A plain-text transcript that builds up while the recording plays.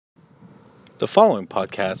The following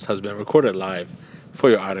podcast has been recorded live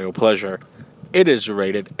for your audio pleasure. It is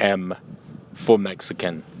rated M for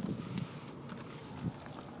Mexican.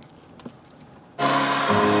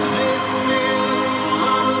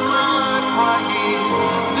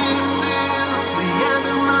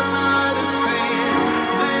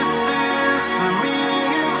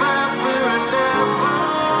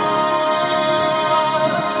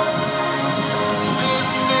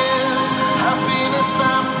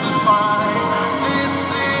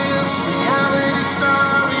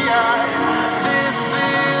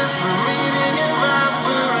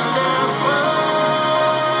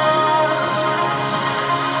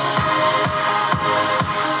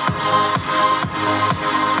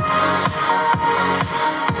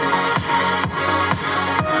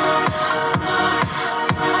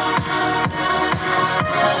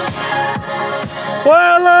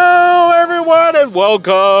 Well, hello everyone and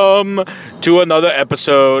welcome to another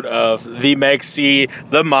episode of The Mexi,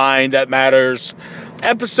 The Mind That Matters.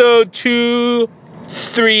 Episode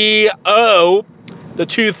 230, the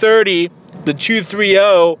 230, the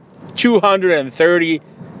 230,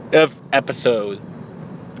 230th episode.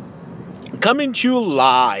 Coming to you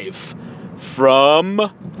live from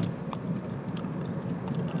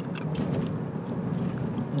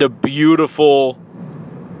the beautiful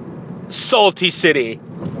salty city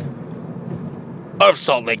of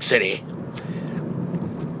Salt Lake City.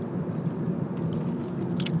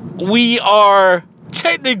 We are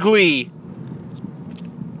technically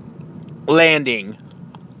landing.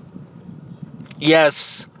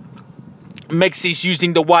 Yes, Mexi's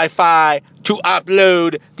using the Wi-Fi to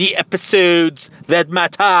upload the episodes that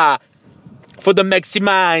matter for the Mexi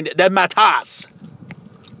mind that matters.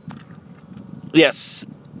 Yes.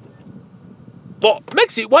 Well,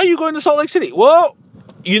 Mexi, why are you going to Salt Lake City? Well,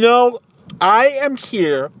 I am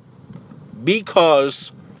here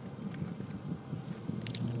because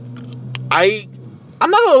I'm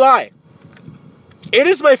not gonna lie. It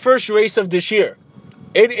is my first race of this year.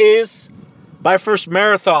 It is my first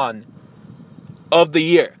marathon of the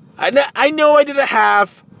year. I know I did a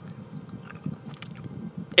half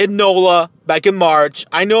in NOLA back in March.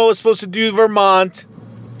 I know I was supposed to do Vermont.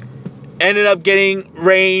 Ended up getting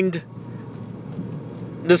rained.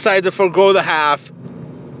 Decided to forego the half.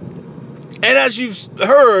 And as you've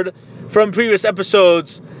heard from previous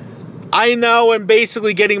episodes, I now am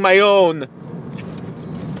basically getting my own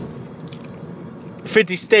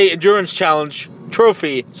 50 State Endurance Challenge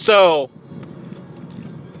trophy. So,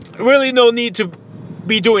 really no need to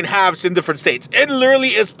be doing halves in different states. It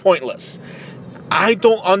literally is pointless. I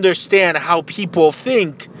don't understand how people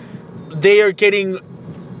think they are getting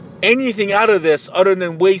anything out of this other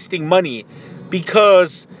than wasting money.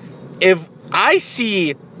 Because if I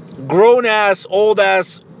see grown-ass,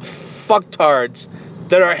 old-ass fucktards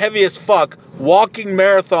that are heavy as fuck walking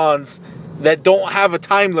marathons that don't have a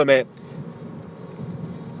time limit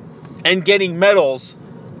and getting medals,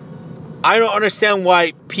 I don't understand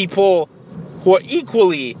why people who are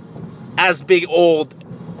equally as big, old,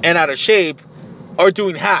 and out of shape are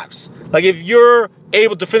doing halves. Like, if you're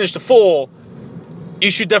able to finish the full, you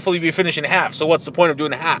should definitely be finishing half. So what's the point of doing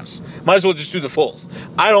the halves? Might as well just do the fulls.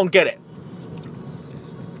 I don't get it.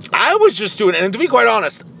 I was just doing it, and to be quite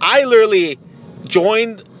honest, I literally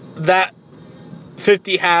joined that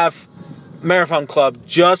 50 half marathon club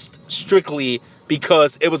just strictly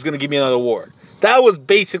because it was going to give me another award. That was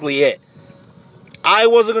basically it. I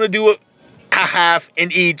wasn't going to do a half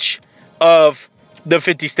in each of the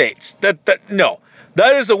 50 states. No.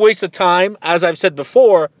 That is a waste of time, as I've said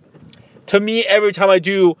before. To me, every time I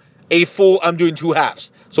do a full, I'm doing two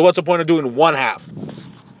halves. So what's the point of doing one half?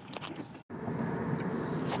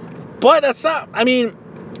 But that's not,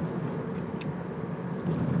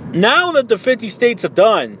 now that the 50 states are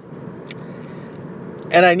done,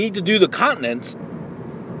 and I need to do the continents,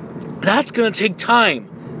 that's going to take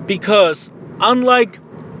time. Because unlike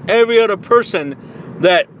every other person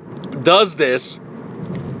that does this,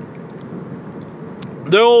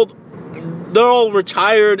 they're all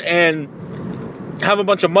retired and have a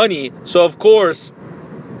bunch of money. So, of course,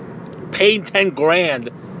 paying 10 grand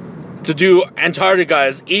to do Antarctica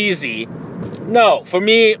is easy. No, for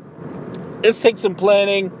me, it takes some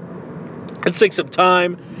planning. It takes some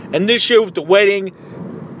time. And this year with the wedding,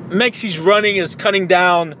 Mexi's running is cutting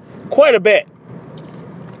down quite a bit.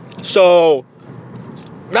 So,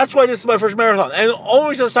 that's why this is my first marathon. And the only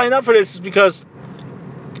reason I signed up for this is because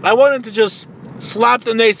I wanted to just slap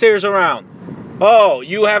the naysayers around. Oh,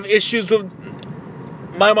 you have issues with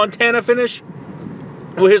my Montana finish?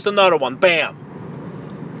 Well, here's another one. Bam.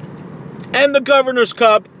 And the Governor's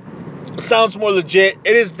Cup sounds more legit.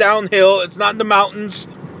 It is downhill. It's not in the mountains.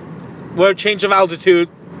 We're a change of altitude.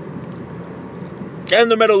 And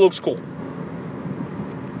the meadow looks cool.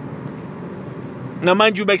 Now,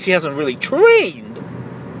 mind you, Mexi hasn't really trained.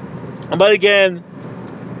 But again,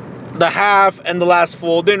 the half and the last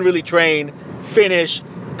full didn't really train, finish,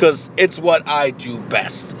 because it's what I do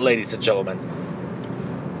best, ladies and gentlemen.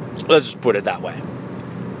 Let's just put it that way.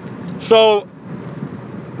 So,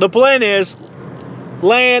 the plan is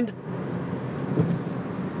land.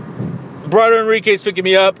 Brother Enrique's picking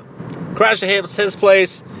me up. Crash at his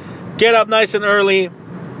place. Get up nice and early.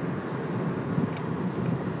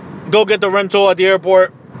 Go get the rental at the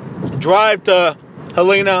airport. Drive to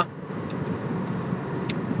Helena.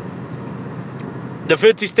 The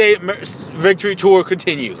 50-state victory tour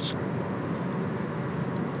continues.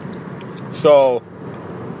 So,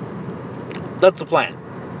 that's the plan.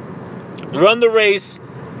 Run the race.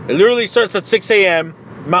 It literally starts at 6 a.m.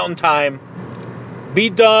 Mountain Time. Be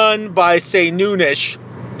done by, say, noonish.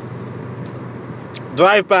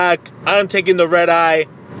 Drive back. I'm taking the red eye.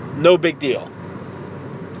 No big deal.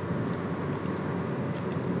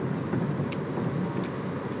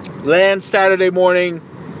 Land Saturday morning,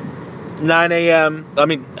 9 a.m. I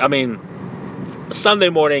mean, Sunday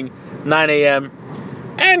morning, 9 a.m.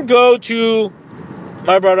 And go to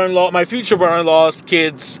my future brother-in-law's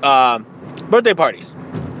kids' birthday parties.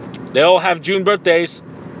 They all have June birthdays.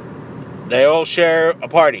 They all share a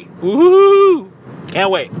party. Woohoo!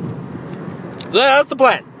 Can't wait. That's the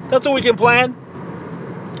plan. That's what we can plan.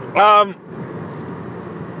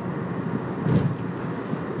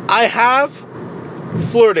 I have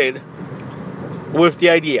flirted with the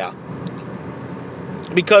idea.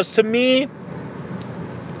 Because to me,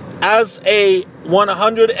 as a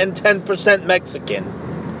 110% Mexican,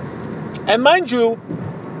 and mind you,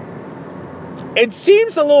 it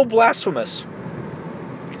seems a little blasphemous.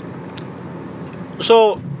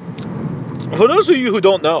 So, for those of you who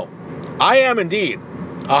don't know, I am indeed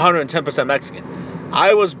 110% Mexican.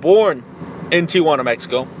 I was born in Tijuana,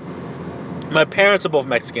 Mexico. My parents are both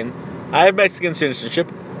Mexican. I have Mexican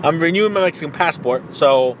citizenship. I'm renewing my Mexican passport,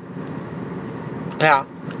 so yeah.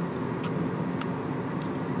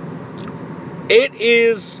 It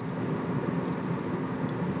is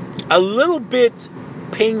a little bit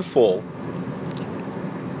painful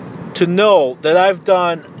to know that I've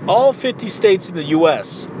done all 50 states in the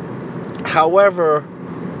U.S. However,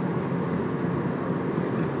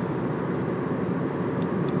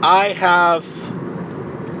 I have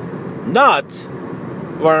not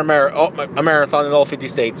run a marathon in all 50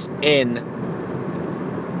 states in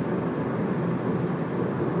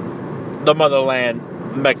the motherland,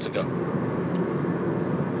 Mexico.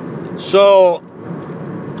 So,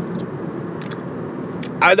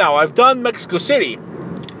 I've done Mexico City,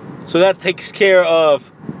 so that takes care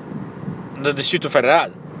of the Distrito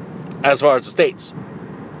Federal as far as the states.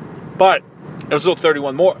 But there's still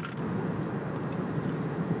 31 more.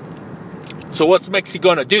 So what's Mexico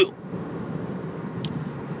gonna do?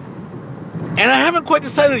 And I haven't quite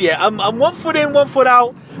decided yet. I'm 1 foot in, 1 foot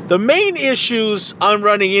out. The main issues I'm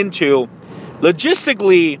running into,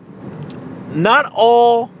 logistically, not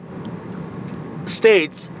all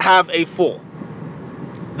states have a full.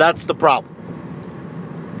 That's the problem.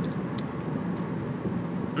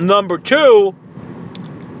 Number two,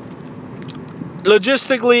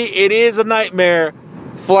 logistically, it is a nightmare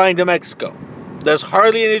flying to Mexico. There's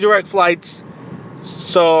hardly any direct flights,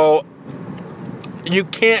 so you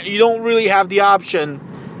don't really have the option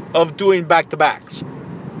of doing back-to-backs.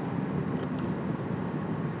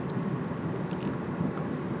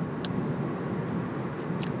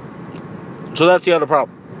 So that's the other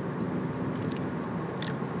problem.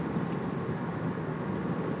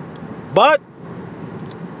 But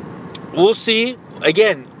we'll see.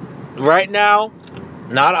 Again, right now,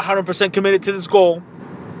 not 100% committed to this goal.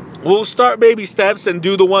 We'll start baby steps and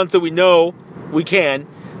do the ones that we know we can.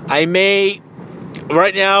 I may,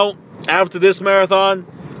 right now, after this marathon,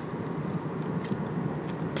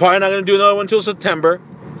 probably not going to do another one until September.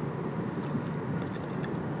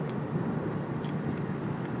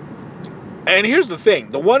 And here's the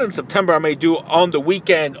thing. The one in September I may do on the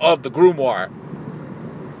weekend of the Groomoir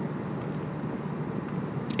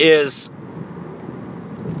is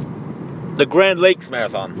the Grand Lakes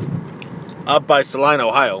Marathon up by Salina,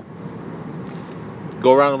 Ohio.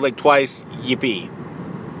 Go around the lake twice. Yippee.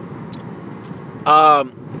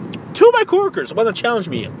 Two of my coworkers want to challenge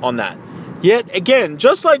me on that. Yet, again,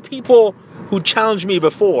 just like people who challenged me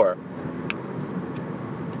before,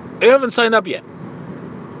 they haven't signed up yet.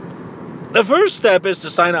 The first step is to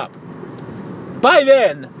sign up. By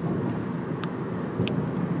then,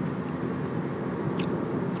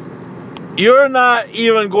 you're not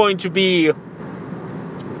even going to be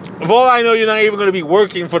For all I know, you're not even going to be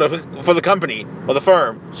working for the company or the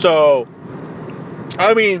firm. So,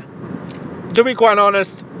 I mean, to be quite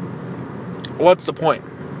honest, what's the point?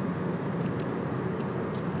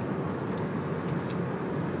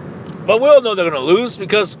 But we all know they're going to lose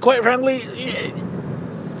because, quite frankly,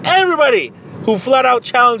 everybody who flat out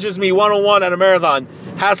challenges me one-on-one at a marathon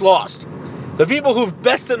has lost. The people who've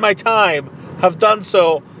bested my time have done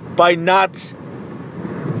so by not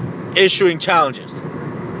issuing challenges.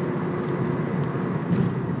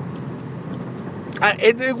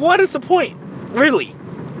 What is the point? Really?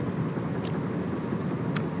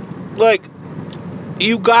 Like,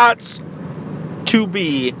 you got to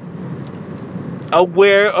be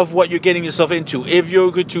aware of what you're getting yourself into if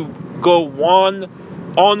you're going to go one-on-one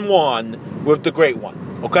with the Great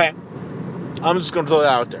One. Okay? I'm just going to throw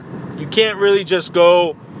that out there. You can't really just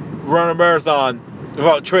go run a marathon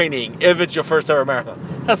without training if it's your first ever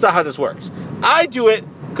marathon. That's not how this works. I do it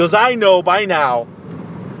because I know by now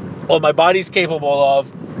what my body's capable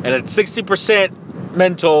of, and it's 60%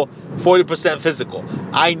 mental, 40% physical.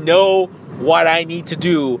 I know what I need to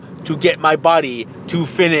do to get my body to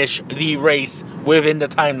finish the race within the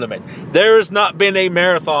time limit. There has not been a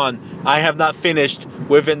marathon I have not finished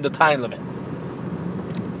within the time limit.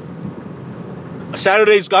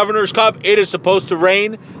 Saturday's Governor's Cup, it is supposed to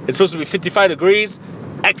rain. It's supposed to be 55 degrees.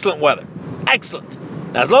 Excellent weather. Excellent.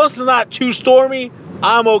 As long as it's not too stormy,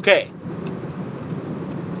 I'm okay.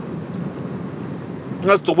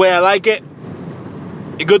 That's the way I like it.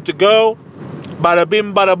 You're good to go. Bada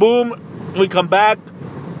bim, bada boom. We come back,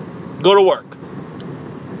 go to work.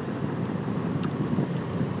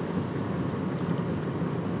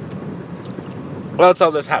 Well, that's how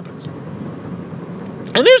this happens.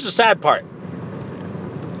 And here's the sad part.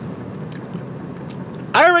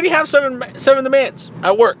 I already have seven demands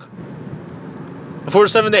at work for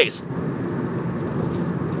 7 days.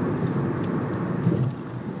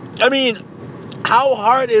 I mean, how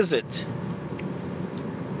hard is it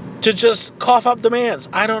to just cough up demands?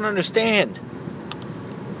 I don't understand.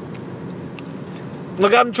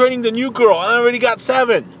 Like, I'm training the new girl. I already got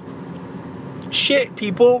 7. Shit,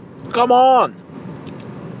 people. Come on.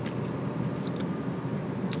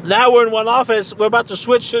 Now we're in one office. We're about to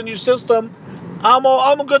switch to a new system.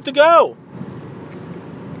 I'm good to go.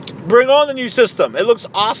 Bring on the new system. It looks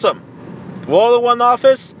awesome. We're all in one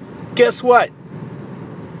office. Guess what?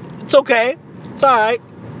 It's okay. It's all right.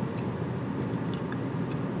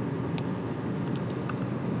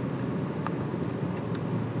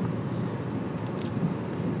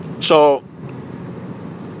 So,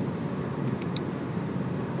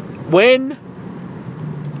 when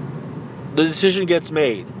the decision gets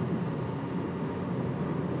made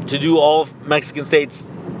to do all of Mexican states,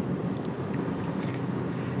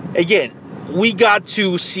 again, we got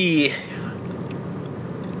to see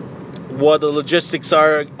what the logistics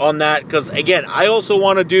are on that, because again, I also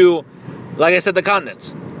want to do, like I said, the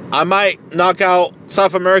continents. I might knock out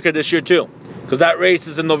South America this year too, because that race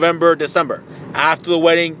is in November, December. After the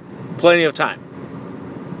wedding, plenty of time.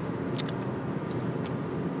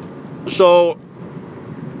 So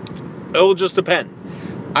it'll just depend.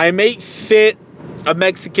 I may fit a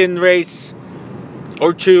Mexican race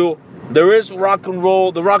or two. There is the Rock and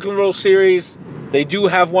Roll series. They do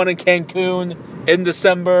have one in Cancun in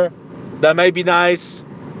December. That might be nice.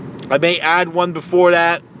 I may add one before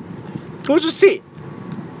that. We'll just see.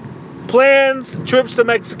 Plans, trips to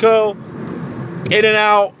Mexico, in and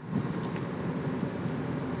out.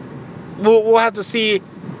 We'll have to see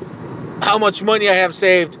how much money I have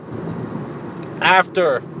saved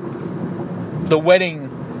after the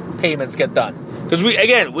wedding payments get done. Because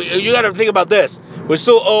you got to think about this. We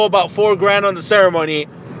still owe about $4,000 on the ceremony.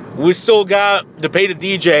 We still got to pay the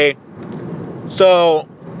DJ. So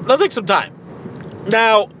that'll take some time.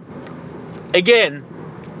 Now, again,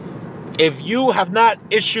 if you have not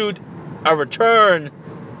issued a return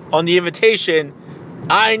on the invitation,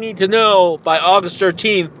 I need to know by August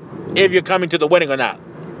 13th if you're coming to the wedding or not.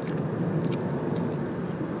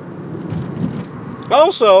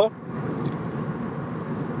 Also,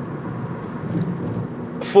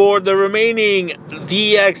 for the remaining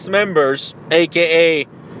DX members, aka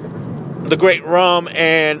the Great Rum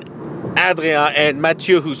and Adrien and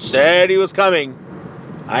Mathieu, who said he was coming,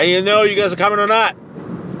 I didn't know you guys are coming or not.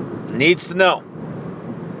 Needs to know.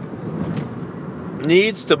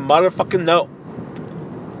 Needs to motherfucking know.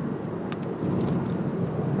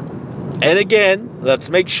 And again, let's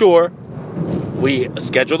make sure we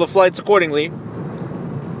schedule the flights accordingly.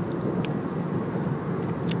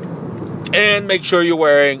 And make sure you're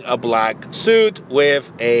wearing a black suit with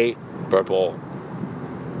a purple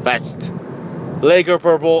vest. Laker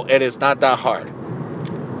purple, it is not that hard.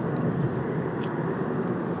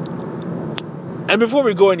 And before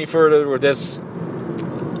we go any further with this,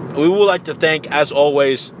 we would like to thank, as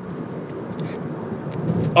always,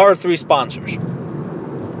 our 3 sponsors.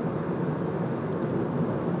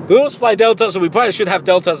 We always fly Delta, so we probably should have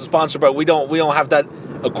Delta as a sponsor, but we don't have that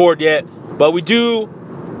accord yet. But we do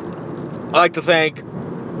like to thank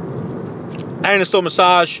Anastor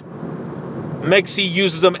Massage. Mexi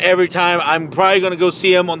uses them every time. I'm probably going to go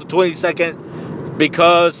see him on the 22nd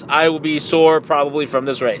because I will be sore probably from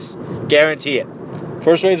this race. Guarantee it.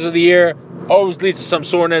 First race of the year always leads to some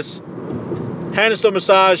soreness. Anastor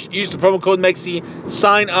Massage, use the promo code MEXI.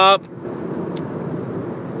 Sign up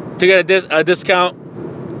to get a discount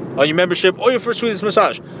on your membership or your first Swedish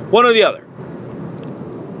massage. One or the other.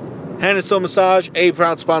 Anastor Massage, a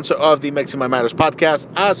proud sponsor of the Mexi My Matters podcast,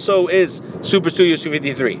 as so is Super Studios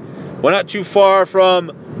 253. We're not too far from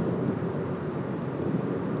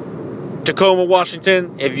Tacoma,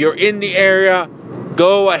 Washington. If you're in the area,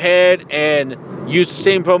 go ahead and use the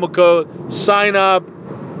same promo code. Sign up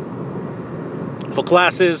for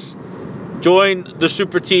classes. Join the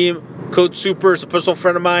Super team. Code SUPER is a personal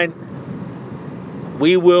friend of mine.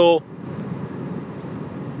 We will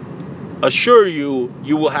assure you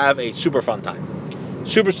will have a super fun time.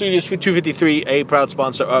 Super Studios 253, a proud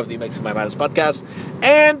sponsor of the Mexi My Matters podcast.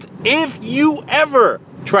 And if you ever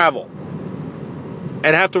travel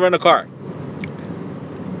and have to rent a car,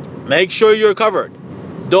 make sure you're covered.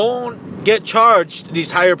 Don't get charged these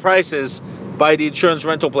higher prices by the insurance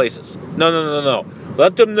rental places. No.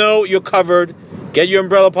 Let them know you're covered. Get your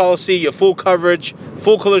umbrella policy, your full coverage,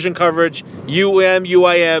 full collision coverage, UM,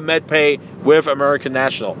 UIM, MedPay with American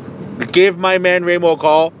National. Give my man Ramo a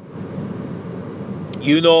call.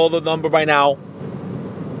 You know the number by now.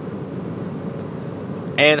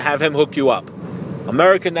 And have him hook you up.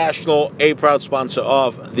 American National, a proud sponsor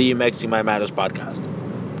of the Mexi My Matters podcast.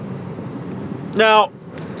 Now,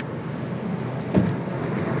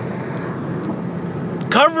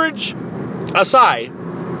 coverage aside,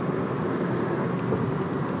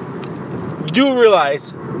 you do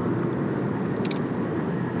realize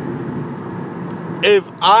if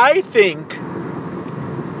I think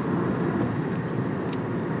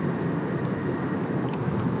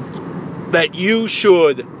that you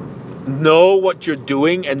should know what you're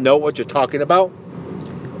doing and know what you're talking about,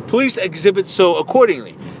 please exhibit so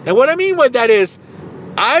accordingly. And what I mean by that is,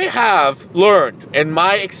 I have learned in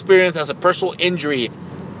my experience as a personal injury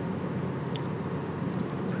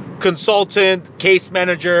consultant, case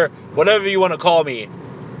manager, whatever you want to call me,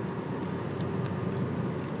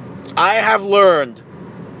 I have learned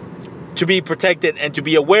to be protected and to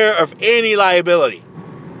be aware of any liability.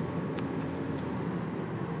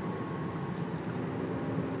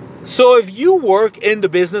 So if you work in the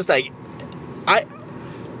business, like I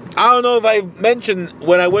don't know if I mentioned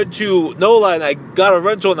when I went to NOLA and I got a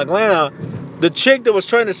rental in Atlanta, the chick that was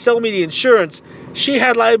trying to sell me the insurance, she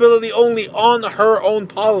had liability only on her own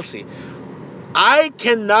policy. I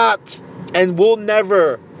cannot and will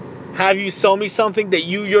never have you sell me something that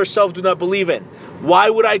you yourself do not believe in. Why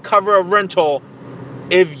would I cover a rental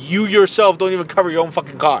if you yourself don't even cover your own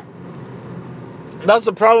fucking car? That's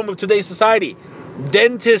the problem of today's society.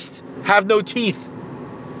 Dentists have no teeth.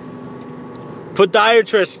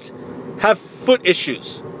 Podiatrists have foot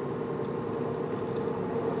issues.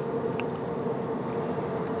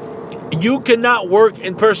 You cannot work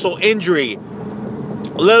in personal injury,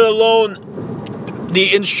 let alone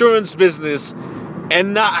the insurance business,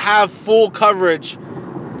 and not have full coverage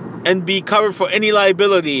and be covered for any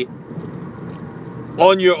liability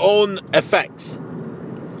on your own effects.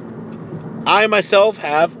 I myself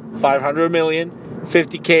have $500 million,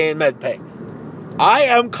 $50K in MedPay. I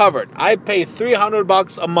am covered. I pay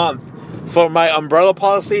 $300 a month for my umbrella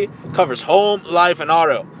policy. Covers home, life, and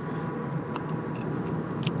auto.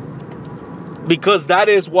 Because that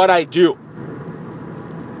is what I do.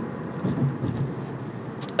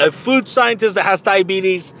 A food scientist that has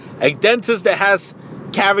diabetes, a dentist that has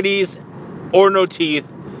cavities or no teeth,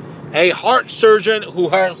 a heart surgeon who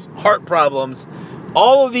has heart problems,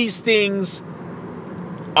 all of these things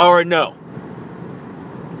are a no.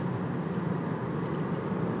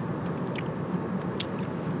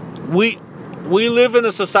 We live in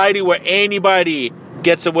a society where anybody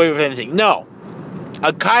gets away with anything. No.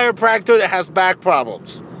 A chiropractor that has back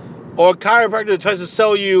problems, or a chiropractor that tries to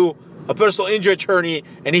sell you a personal injury attorney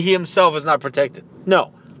and he himself is not protected.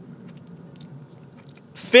 No.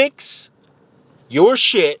 Fix your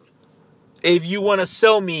shit if you want to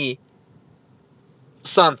sell me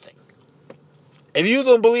something. If you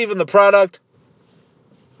don't believe in the product,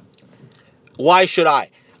 why should I?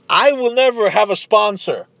 I will never have a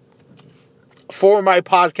sponsor for my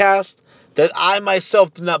podcast that I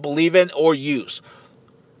myself do not believe in or use.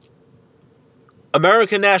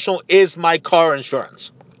 American National is my car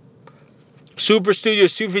insurance. Super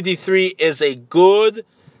Studios 253 is a good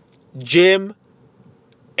gym,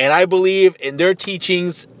 and I believe in their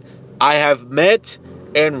teachings. I have met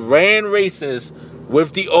and ran races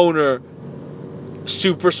with the owner,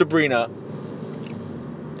 Super Sabrina,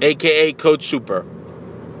 aka Coach Super.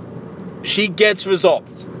 She gets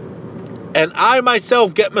results. And I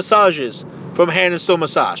myself get massages from Hand and Stone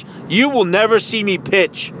Massage. You will never see me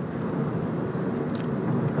pitch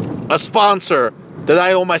a sponsor that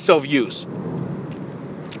I don't myself use.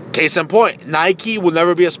 Case in point, Nike will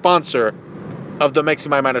never be a sponsor of the Mixing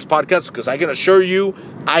My Manners podcast, because I can assure you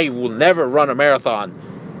I will never run a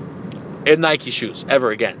marathon in Nike shoes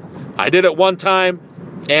ever again. I did it one time,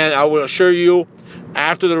 and I will assure you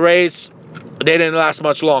after the race, they didn't last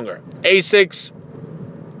much longer. Asics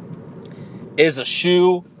is a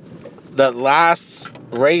shoe that lasts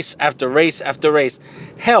race after race after race.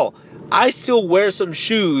 Hell, I still wear some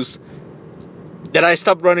shoes that I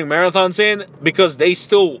stopped running marathons in because they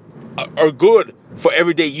still are good for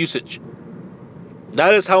everyday usage.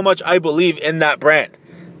 That is how much I believe in that brand.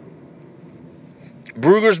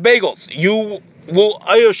 Bruegger's Bagels.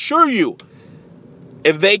 I assure you,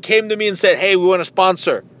 if they came to me and said, hey, we want to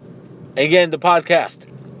sponsor, again, the podcast,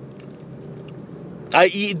 I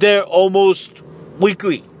eat there almost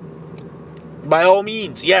weekly. By all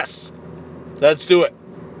means, yes. Let's do it.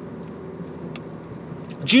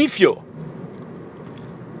 G Fuel.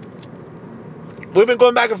 We've been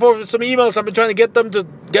going back and forth with some emails. I've been trying to get them to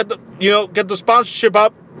get the sponsorship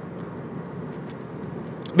up,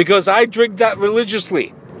 because I drink that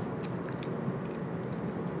religiously.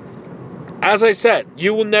 As I said,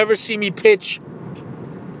 you will never see me pitch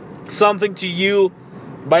something to you,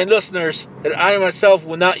 my listeners, that I myself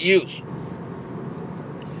will not use.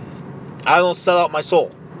 I don't sell out my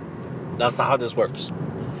soul. That's not how this works.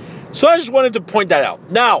 So I just wanted to point that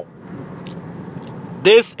out. Now,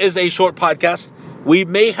 this is a short podcast. We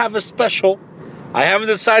may have a special. I haven't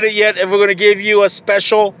decided yet if we're going to give you a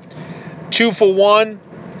special 2-for-1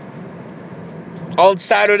 on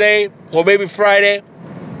Saturday or maybe Friday,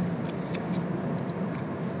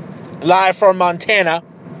 live from Montana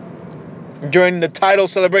during the title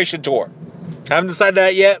celebration tour. I haven't decided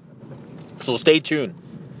that yet, so stay tuned.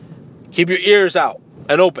 Keep your ears out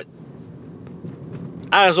and open.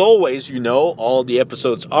 As always, all the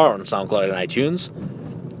episodes are on SoundCloud and iTunes.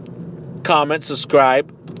 Comment,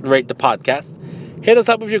 subscribe, rate the podcast. Hit us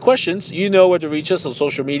up with your questions. You know where to reach us on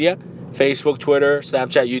social media. Facebook, Twitter,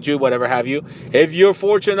 Snapchat, YouTube, whatever have you. If you're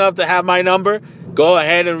fortunate enough to have my number, go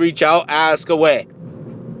ahead and reach out, ask away.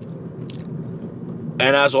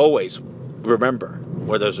 And as always, remember,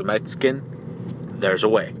 where there's a Mexican, there's a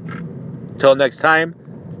way. Till next time,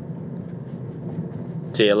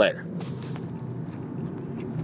 see you later.